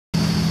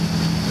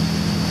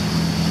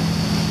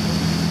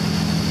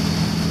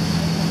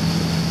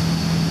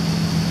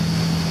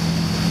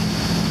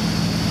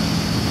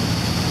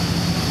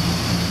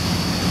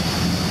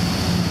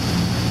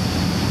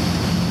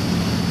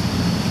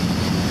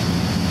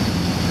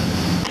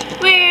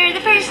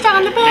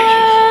on the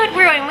boat.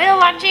 We're going whale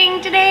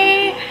watching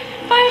today.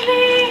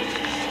 Finally.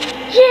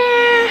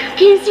 Yeah.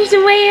 Can you see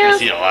some whales? I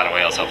see a lot of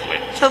whales, hopefully.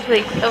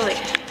 Hopefully.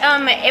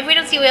 If we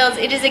don't see whales,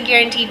 it is a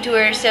guaranteed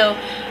tour, so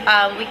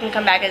we can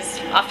come back as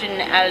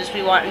often as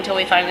we want until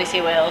we finally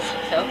see whales.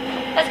 So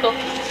that's cool.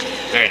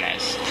 Very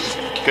nice.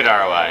 Good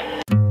ROI.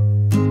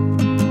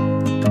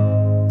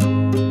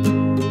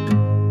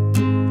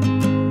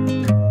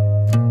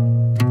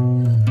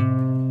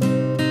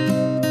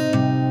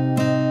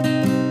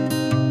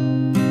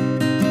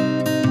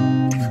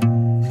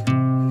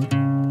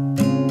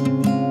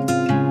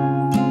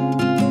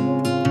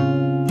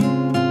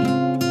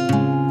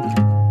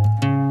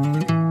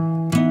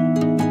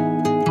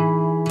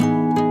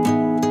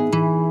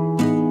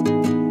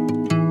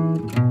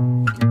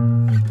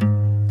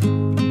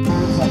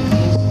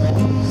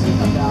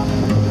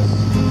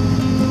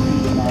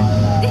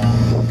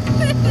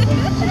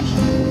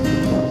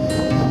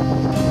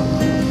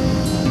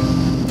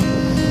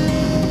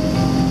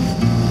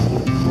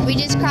 We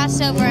just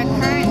crossed over a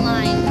current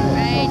line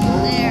right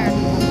there.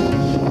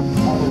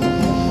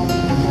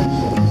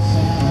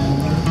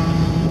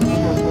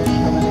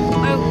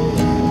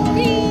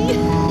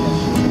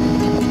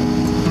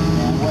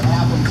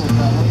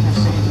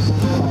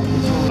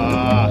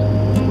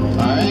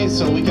 Alright,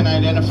 so we can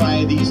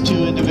identify these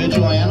two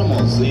individual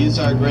animals. These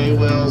are gray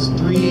whales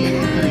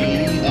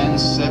 383 and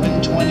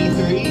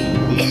 723.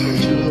 These are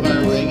two of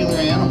our regular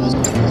animals.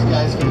 These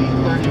guys can be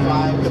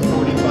 35 to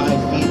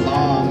 45 feet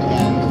long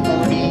and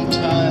 40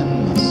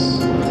 tons.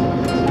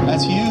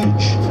 That's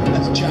huge.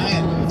 That's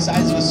giant.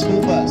 Size of a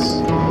school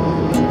bus.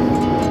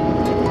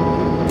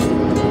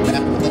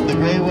 The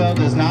gray whale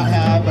does not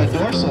have a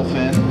dorsal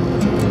fin.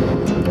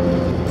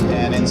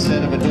 And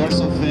instead of a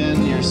dorsal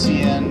fin, you're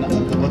seeing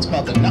what's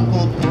called the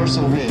knuckled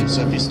dorsal ridge.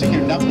 So if you stick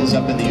your knuckles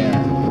up in the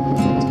air,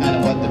 it's kind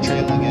of what the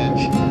trailing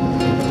edge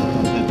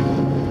of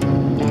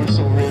the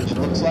dorsal ridge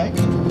looks like.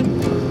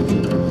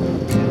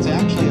 It's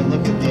actually a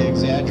look at the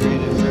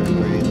exaggerated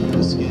vertebrae of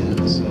the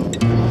skin. So.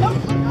 Oh,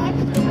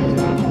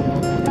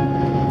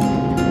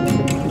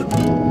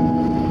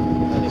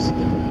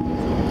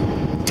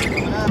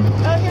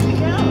 here we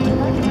go.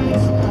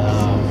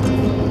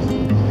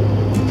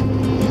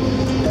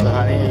 So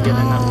honey, you get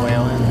enough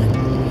whale in?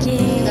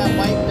 See that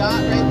white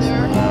dot right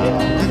there?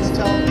 That's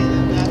telling me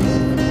that that's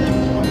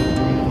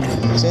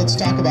 723. So let's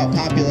talk about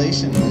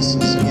population. This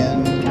is again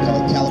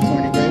called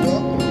California gray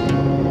whale.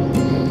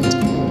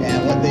 And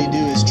what they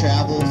do is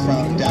travel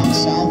from down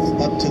south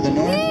up to the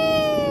north.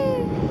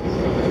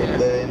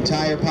 The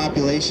entire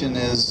population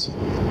is,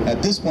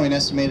 at this point,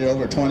 estimated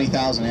over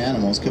 20,000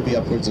 animals. Could be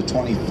upwards of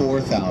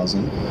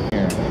 24,000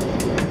 here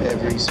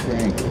every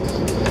spring.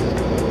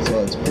 So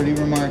it's pretty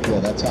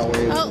remarkable. That's how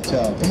we're able to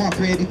tell. Come on,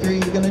 383,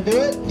 you gonna do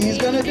it? He's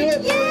gonna do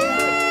it.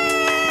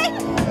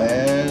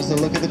 There's the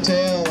look at the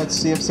tail. Let's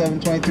see if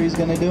 723 is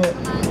gonna do it.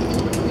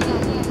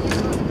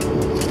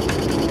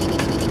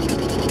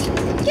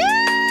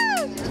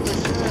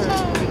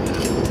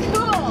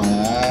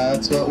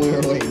 That's what we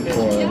were waiting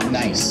for.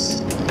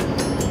 Nice.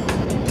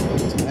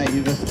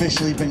 You've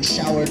officially been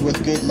showered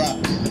with good luck.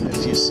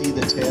 If you see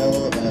the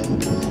tail of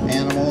an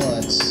animal,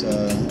 that's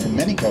in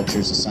many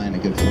cultures a sign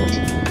of good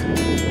fortune.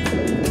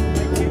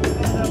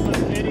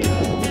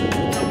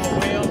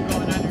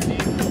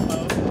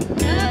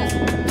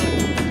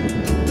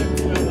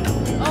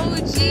 Oh,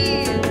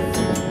 geez.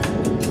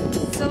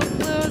 So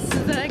close to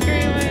that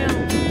gray whale.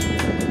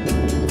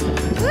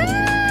 Woo!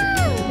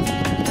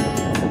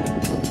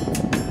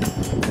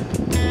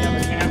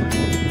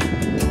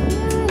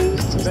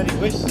 Betty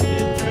wishes he did.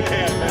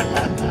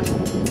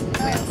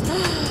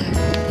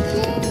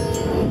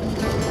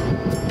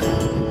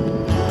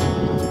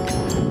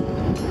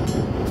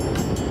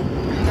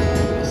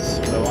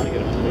 I want to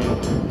get him.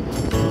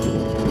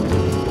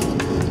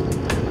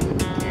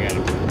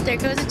 There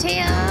goes a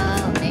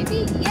tail, maybe.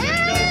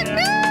 Yeah,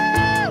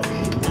 no!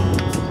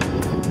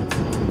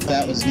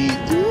 That was neat.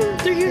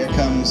 Here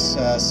comes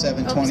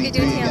 723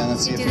 again.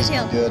 Let's see if he's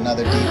going to do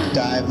another deep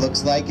dive.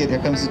 Looks like it. Here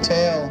comes the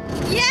tail.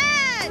 Yeah!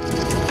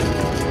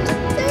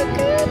 So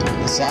good.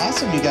 It's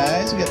awesome, you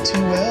guys. We got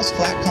two whales,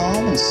 flat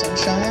calm and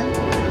sunshine.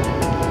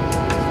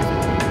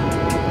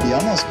 You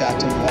almost got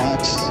to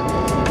watch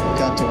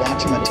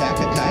him attack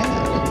a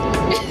kayak.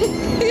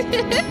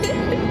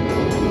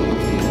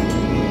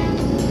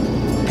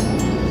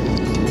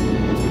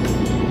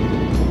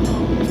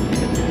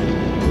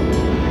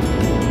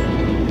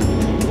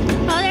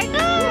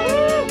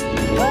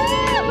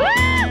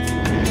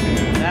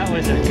 That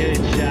was a good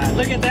shot.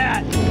 Look at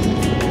that.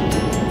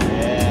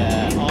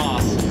 Yeah,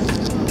 awesome.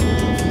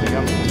 Here we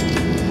go.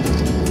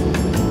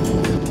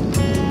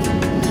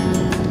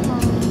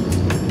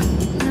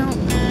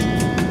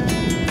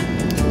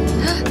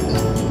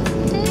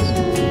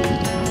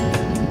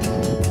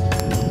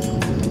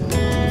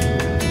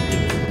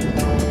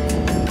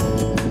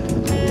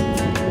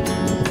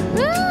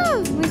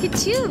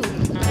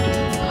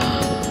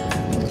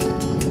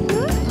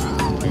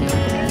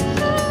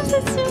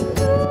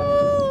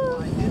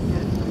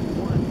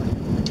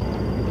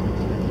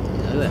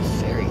 Look at that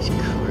ferry's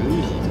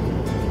cruising.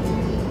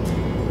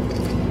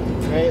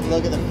 Right,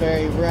 look at the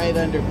ferry right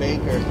under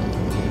Baker.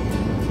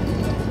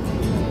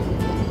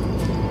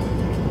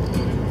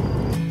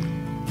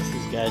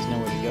 These guys know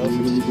where to go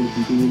for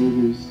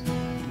delivers.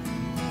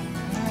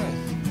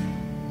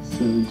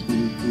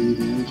 723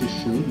 there. I just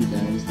showed you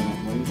guys that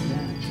white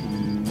patch on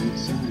the right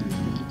side.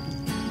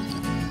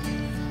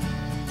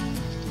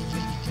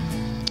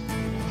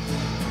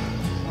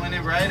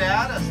 Pointed right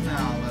at us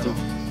now, little.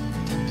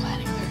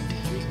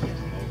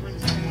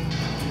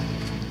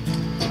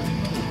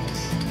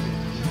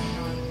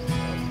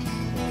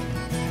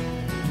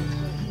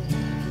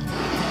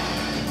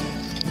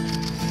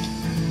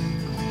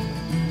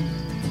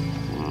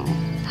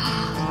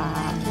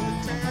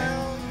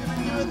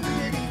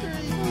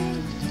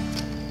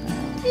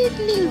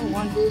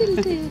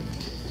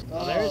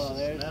 Oh, there's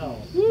smell.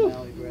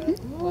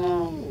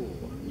 Wow.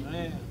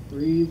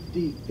 Breathe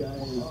deep,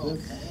 guys.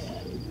 This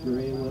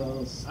gray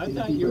whale. I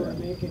thought you were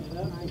making it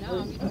up. I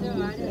know, me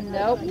too. I didn't.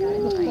 Nope.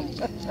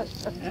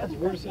 That's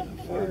worse than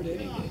a fart.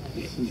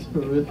 This is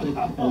horrific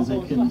as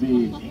it can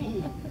be.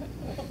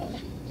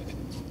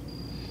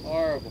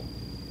 Horrible.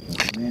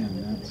 Man,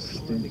 that's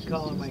I'll be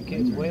calling my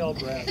kids whale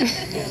breath.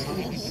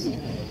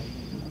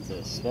 That's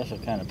a special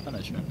kind of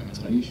punishment.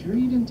 Are you sure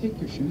you didn't take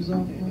your shoes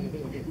off?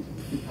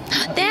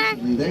 There.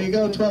 There you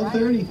go,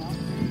 12:30.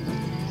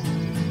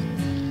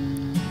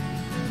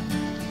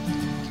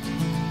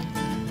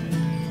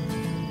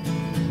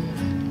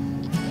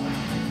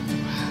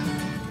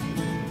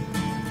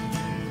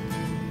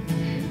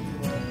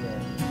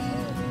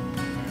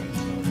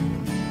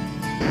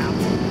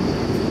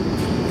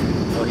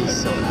 Oh, he's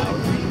so loud.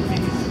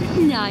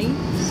 Nice.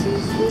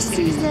 He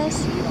sees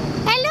us.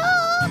 Hello.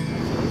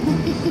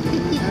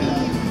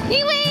 He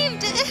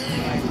waved.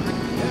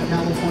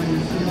 California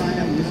sea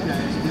lion, this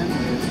guy's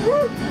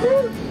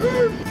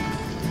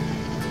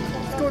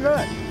What's going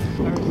on?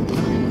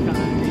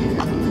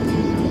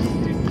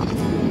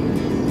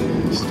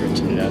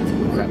 stretching it out.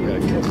 Crap, we gotta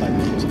kill 5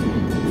 minutes.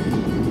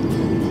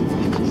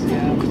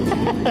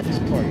 This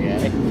poor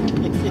guy.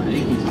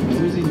 He's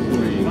losing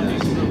for you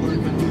guys.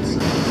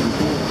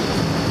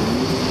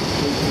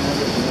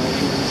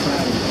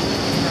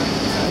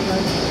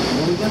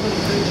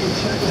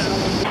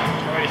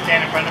 Ready to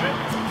stand in front of it?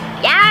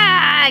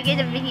 Yeah, get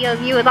a video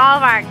of you with all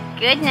of our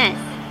goodness.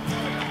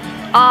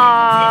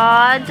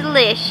 Aw,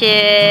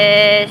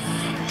 delicious.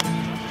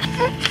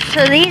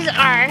 So these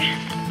are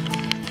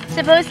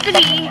supposed to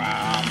be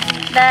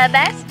the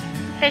best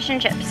fish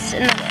and chips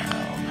in the world.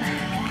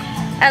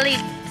 At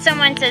least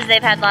someone says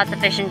they've had lots of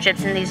fish and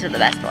chips and these are the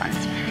best ones.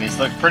 These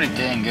look pretty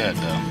dang good,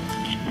 though.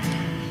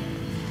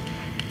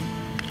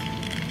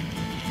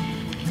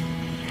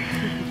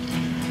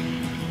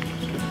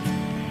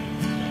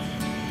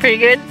 Pretty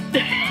good?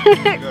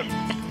 Good.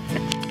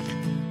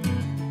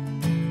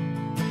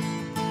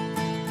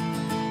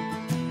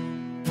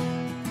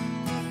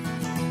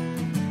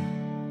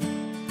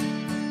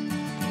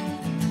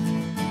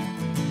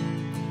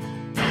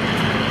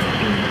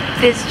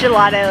 This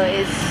gelato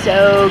is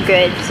so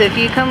good. So if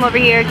you come over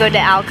here, go to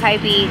Alki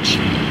Beach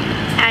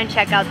and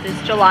check out this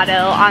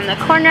gelato on the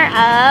corner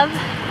of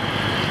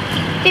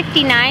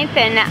 59th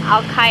and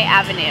Alki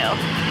Avenue.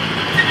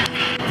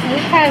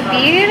 Look how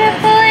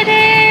beautiful it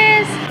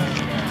is.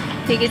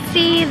 You can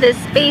see the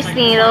Space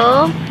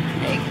Needle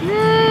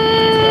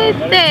right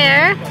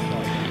there.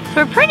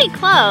 We're pretty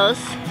close.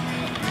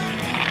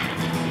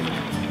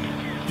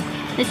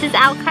 This is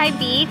Alki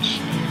Beach.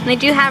 And they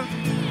do have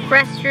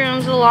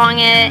restrooms along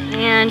it,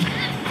 and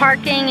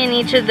parking in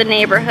each of the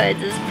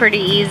neighborhoods is pretty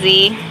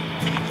easy.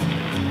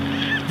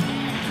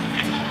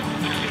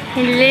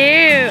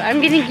 Hello,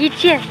 I'm gonna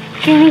get you.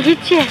 Gonna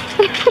get you.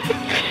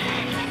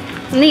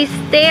 And these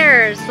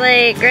stairs,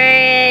 like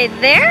right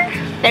there,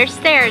 they're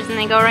stairs and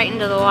they go right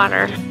into the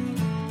water.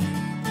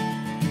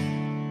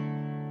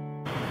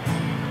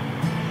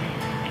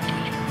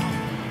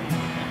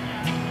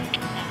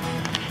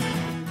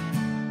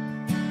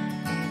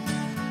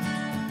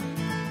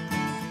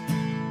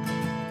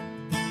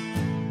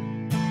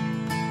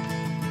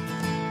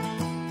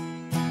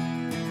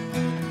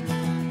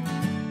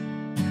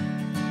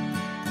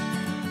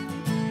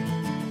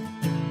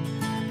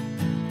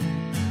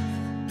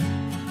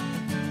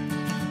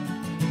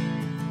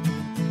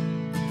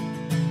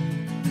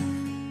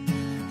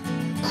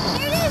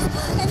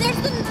 And there's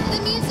the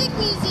music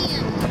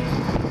museum.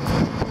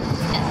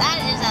 That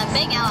is a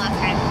big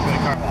elephant. For the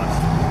car wash.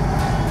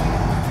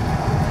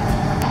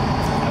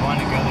 I want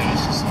to go there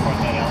just to support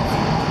that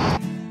elephant.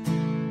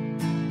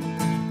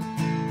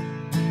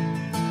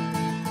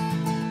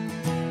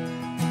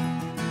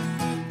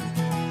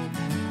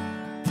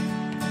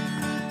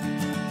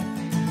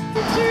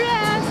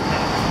 Giraffes.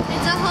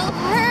 It's a whole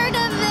herd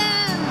of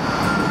them.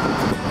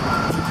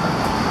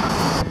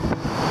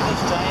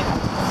 Those giant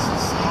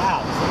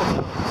slabs.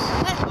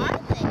 What are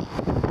they?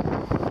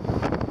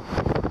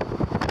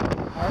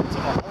 Parts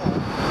of a hole.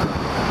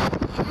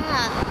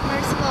 Yeah.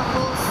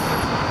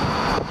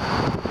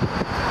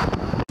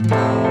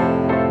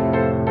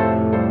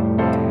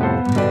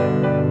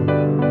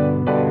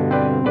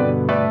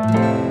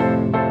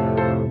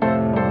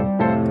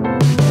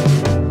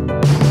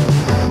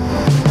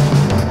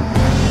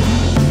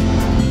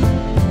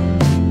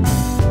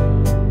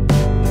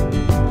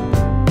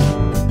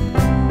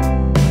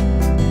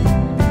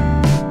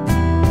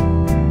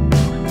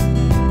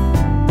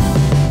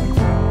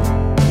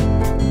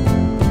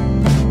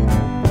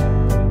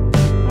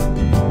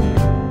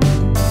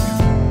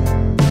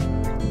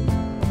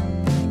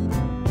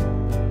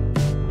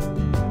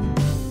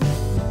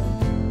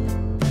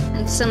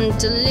 some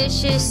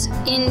delicious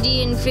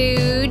Indian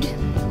food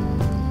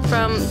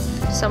from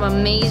some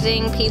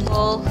amazing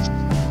people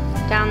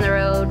down the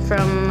road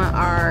from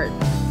our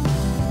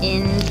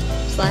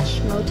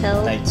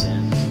inn/motel. Nights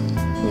in.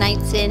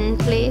 Nights in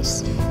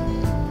place.